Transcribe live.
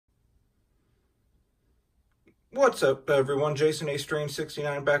What's up, everyone? Jason A. Strange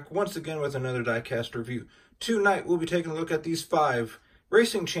 69 back once again with another diecast review. Tonight we'll be taking a look at these 5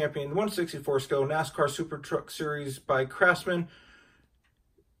 Racing Champion 164 scale NASCAR Super Truck Series by Craftsman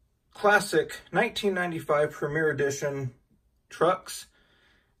Classic 1995 Premier Edition trucks.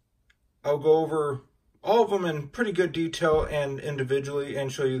 I'll go over all of them in pretty good detail and individually and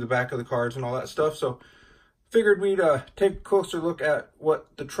show you the back of the cards and all that stuff. So figured we'd take a closer look at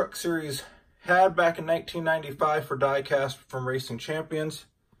what the truck series had back in 1995 for diecast from Racing Champions.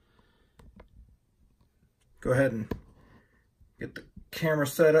 Go ahead and get the camera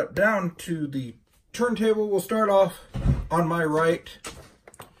set up down to the turntable. We'll start off on my right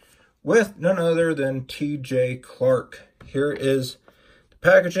with none other than T.J. Clark. Here is the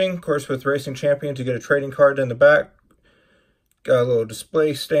packaging, of course, with Racing Champions. You get a trading card in the back. Got a little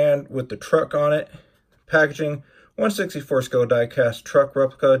display stand with the truck on it. Packaging, 164 scale diecast truck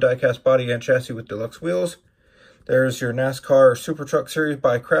replica, diecast body and chassis with deluxe wheels. There's your NASCAR Super Truck Series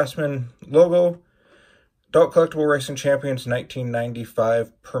by Craftsman logo. Adult Collectible Racing Champions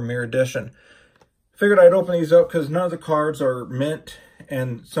 1995 Premier Edition. Figured I'd open these up because none of the cards are mint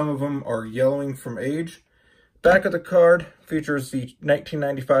and some of them are yellowing from age. Back of the card features the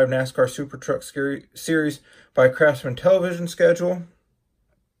 1995 NASCAR Super Truck Series by Craftsman television schedule.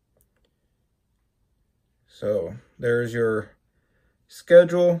 So there's your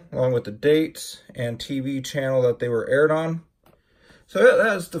schedule along with the dates and TV channel that they were aired on. So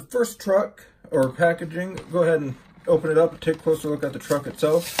that is the first truck or packaging. Go ahead and open it up and take a closer look at the truck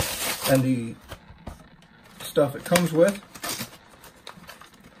itself and the stuff it comes with.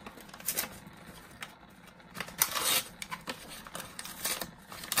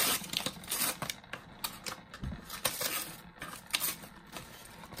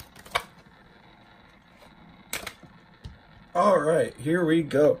 All right, here we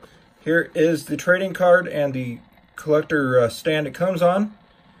go. Here is the trading card and the collector stand it comes on.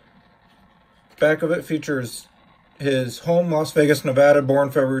 Back of it features his home, Las Vegas, Nevada,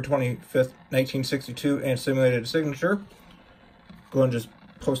 born February 25th, 1962, and simulated signature. Go and just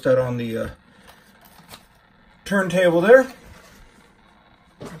post that on the turntable there.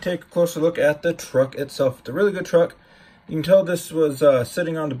 Take a closer look at the truck itself. It's a really good truck. You can tell this was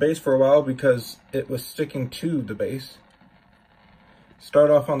sitting on the base for a while because it was sticking to the base.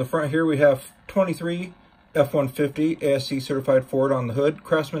 Start off on the front here, we have 23 F-150 ASC certified Ford on the hood,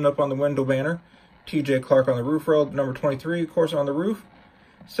 Craftsman up on the window banner, T.J. Clark on the roof rail, number 23, of course, on the roof,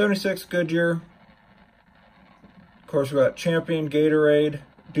 76 Goodyear, of course, we got Champion, Gatorade,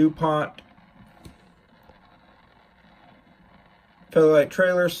 DuPont, Featherlight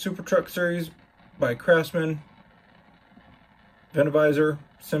Trailers, Super Truck Series by Craftsman, Venovisor,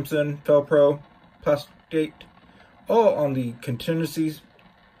 Simpson, Felpro, Plastic, all on the contingencies.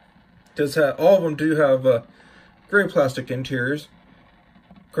 All of them do have gray plastic interiors.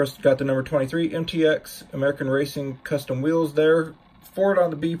 Of course, got the number 23 MTX American Racing custom wheels there. Ford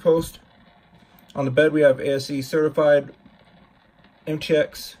on the B post. On the bed we have ASE certified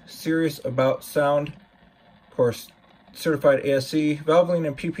MTX Serious About Sound. Of course, certified ASC, Valvoline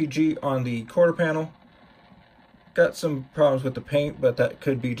and PPG on the quarter panel. Got some problems with the paint, but that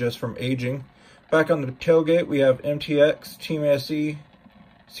could be just from aging. Back on the tailgate, we have MTX, Team ASE,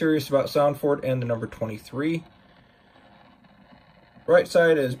 Serious About Sound Ford, and the number 23. Right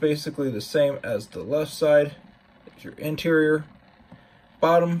side is basically the same as the left side. It's your interior.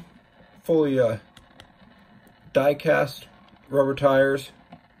 Bottom, fully die-cast, rubber tires.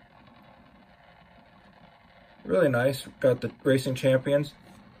 Really nice. Got the Racing Champions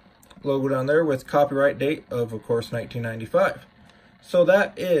logo down there with copyright date of course, 1995. So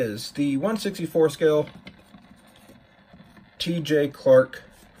that is the 164 scale T.J. Clark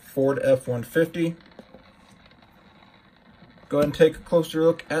Ford F-150. Go ahead and take a closer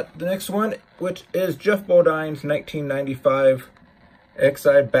look at the next one, which is Jeff Bodine's 1995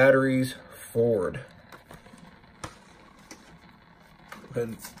 Exide Batteries Ford. Go ahead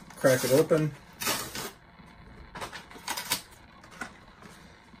and crack it open.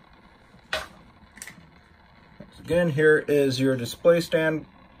 Again, here is your display stand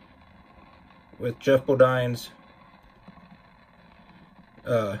with Jeff Bodine's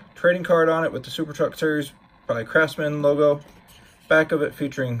trading card on it with the Super Truck Series by Craftsman logo. Back of it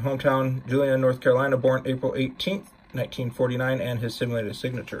featuring hometown Juliana, North Carolina, born April 18th, 1949, and his simulated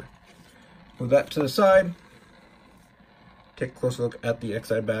signature. Move that to the side. Take a closer look at the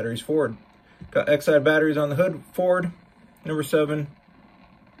Exide Batteries Ford. Got Exide batteries on the hood, Ford, number 7.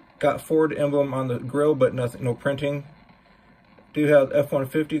 Got Ford emblem on the grill, but no printing. Do have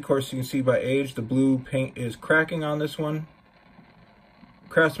F-150. Of course, you can see by age, the blue paint is cracking on this one.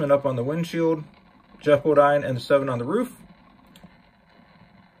 Craftsman up on the windshield. Jeff Bodine and the 7 on the roof.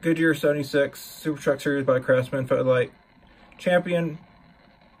 Goodyear 76 Super Truck Series by Craftsman Federlight Champion.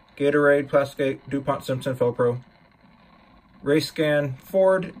 Gatorade, Plastic, DuPont, Simpson, Felpro. Race Scan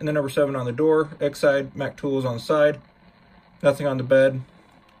Ford and the number 7 on the door. X-side, Mac Tools on the side. Nothing on the bed.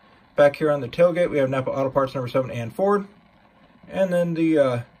 Back here on the tailgate, we have Napa Auto Parts number 7 and Ford. And then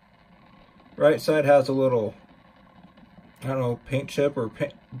the right side has a little, I don't know, paint chip or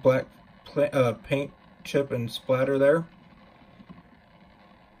black paint chip and splatter there.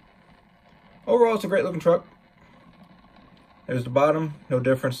 Overall, it's a great looking truck. There's the bottom, no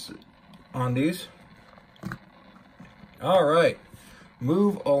difference on these. All right,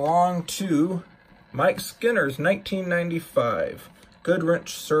 move along to Mike Skinner's 1995 Good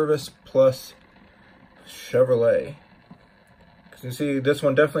Wrench Service Plus Chevrolet. As you can see, this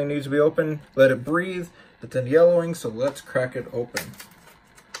one definitely needs to be open. Let it breathe. It's in yellowing, so let's crack it open.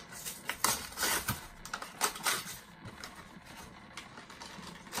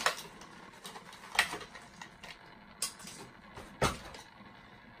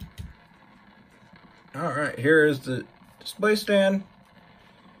 All right, here is the display stand.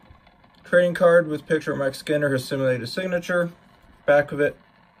 Trading card with picture of Mike Skinner, his simulated signature. Back of it,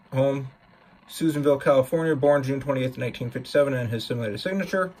 home, Susanville, California, born June 28th, 1957, and his simulated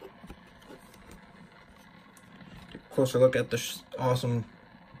signature. Take a closer look at the awesome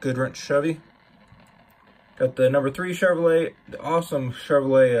Good Wrench Chevy. Got the number 3 Chevrolet, the awesome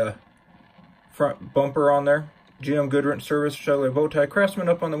Chevrolet front bumper on there. GM Good Wrench Service, Chevrolet bow tie, Craftsman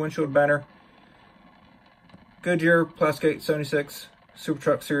up on the windshield banner. Goodyear Plastic 76 Super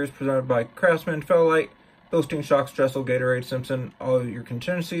Truck Series presented by Craftsman, Federlight, Bilstein Shocks, Dressel, Gatorade, Simpson, all of your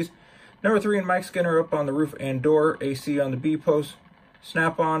contingencies. Number 3 and Mike Skinner up on the roof and door, AC on the B post,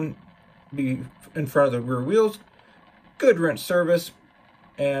 snap-on be in front of the rear wheels, Good Wrench Service,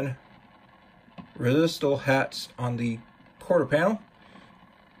 and resistal hats on the quarter panel.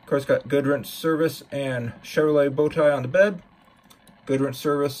 Of course, got Good Wrench Service and Chevrolet bow tie on the bed, Good Wrench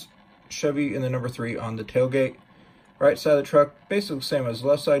Service, Chevy in the number 3 on the tailgate. Right side of the truck, basically the same as the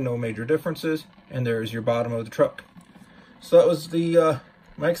left side, no major differences. And there's your bottom of the truck. So that was the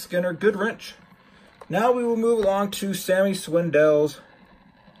Mike Skinner Good Wrench. Now we will move along to Sammy Swindell's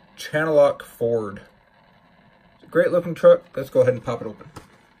Channel Lock Ford. It's a great looking truck. Let's go ahead and pop it open.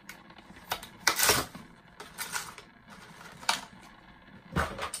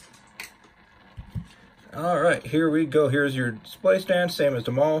 All right, here we go. Here's your display stand, same as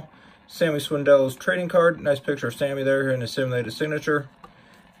the mall. Sammy Swindell's trading card. Nice picture of Sammy there in his simulated signature.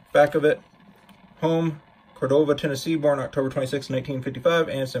 Back of it, home, Cordova, Tennessee, born October 26, 1955,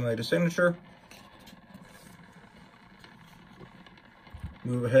 and simulated signature.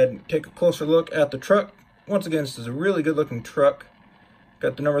 Move ahead and take a closer look at the truck. Once again, this is a really good looking truck.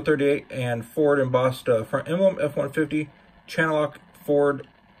 Got the number 38 and Ford embossed front emblem, F-150, channel lock Ford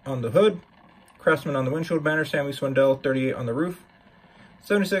on the hood, Craftsman on the windshield banner, Sammy Swindell 38 on the roof.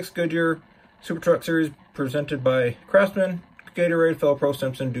 76 Goodyear Super Truck Series presented by Craftsman, Gatorade, Felpro,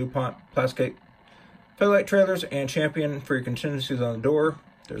 Simpson, DuPont, Plastic, Federlight trailers, and Champion for your contingencies on the door.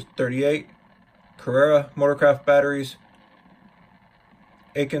 There's 38 Carrera Motorcraft batteries,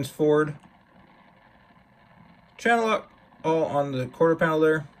 Aikens Ford, channel lock all on the quarter panel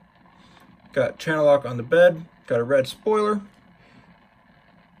there. Got channel lock on the bed, got a red spoiler.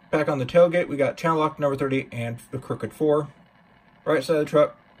 Back on the tailgate, we got channel lock number 38 and the crooked 4. Right side of the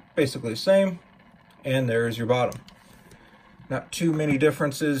truck, basically the same. And there's your bottom. Not too many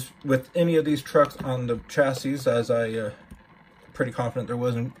differences with any of these trucks on the chassis, as I pretty confident there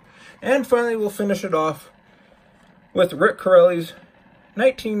wasn't. And finally, we'll finish it off with Rick Corelli's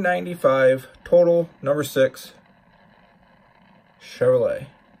 1995 Total number 6 Chevrolet.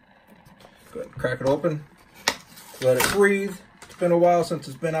 Go ahead and crack it open. Let it breathe. It's been a while since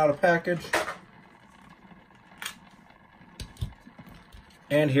it's been out of package.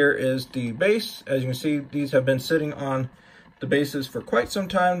 And here is the base. As you can see, these have been sitting on the bases for quite some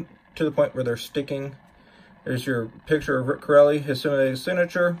time, to the point where they're sticking. There's your picture of Rick Corelli, his simulated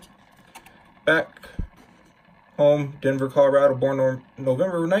signature. Back, home, Denver, Colorado, born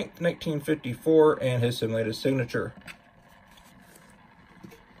November 9th, 1954, and his simulated signature.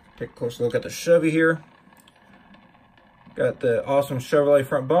 Take a closer look at the Chevy here. Got the awesome Chevrolet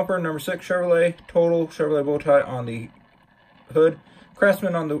front bumper, number 6 Chevrolet, total Chevrolet bow tie on the hood.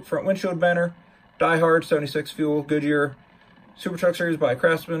 Craftsman on the front windshield banner. Die Hard 76 Fuel Goodyear Super Truck Series by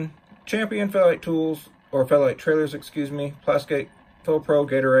Craftsman. Champion Federlight tools, or Federlight trailers, excuse me. Plastic, Felpro,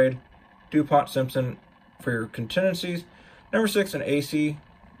 Gatorade, DuPont, Simpson for your contingencies. Number 6 an AC.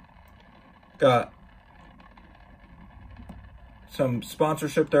 Got Some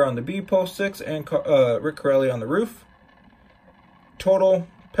sponsorship there on the B post 6 and Rick Corelli on the roof. Total,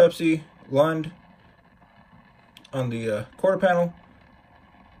 Pepsi, Lund on the quarter panel.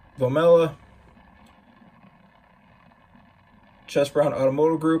 Vomela, Chess Brown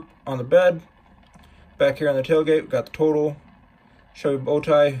Automotive Group on the bed. Back here on the tailgate, we got the Total, Chevy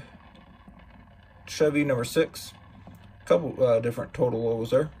Bowtie, Chevy number 6. A couple different Total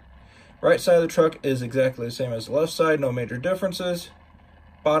logos there. Right side of the truck is exactly the same as the left side, no major differences.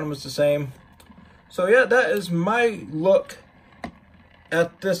 Bottom is the same. So yeah, that is my look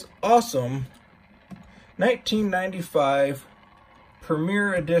at this awesome 1995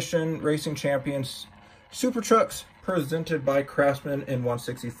 Premier Edition Racing Champions Super Trucks presented by Craftsman in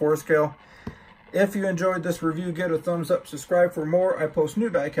 1/64 scale. If you enjoyed this review, give it a thumbs up, subscribe for more. I post new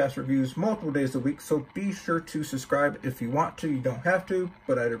diecast reviews multiple days a week, so be sure to subscribe if you want to. You don't have to,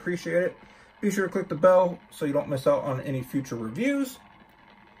 but I'd appreciate it. Be sure to click the bell so you don't miss out on any future reviews.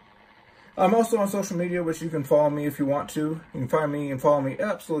 I'm also on social media, which you can follow me if you want to. You can find me and follow me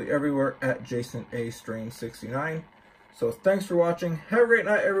absolutely everywhere at Jason A. Strain 69. So thanks for watching. Have a great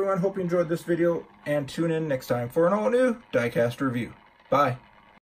night, everyone. Hope you enjoyed this video, and tune in next time for an all-new diecast review. Bye.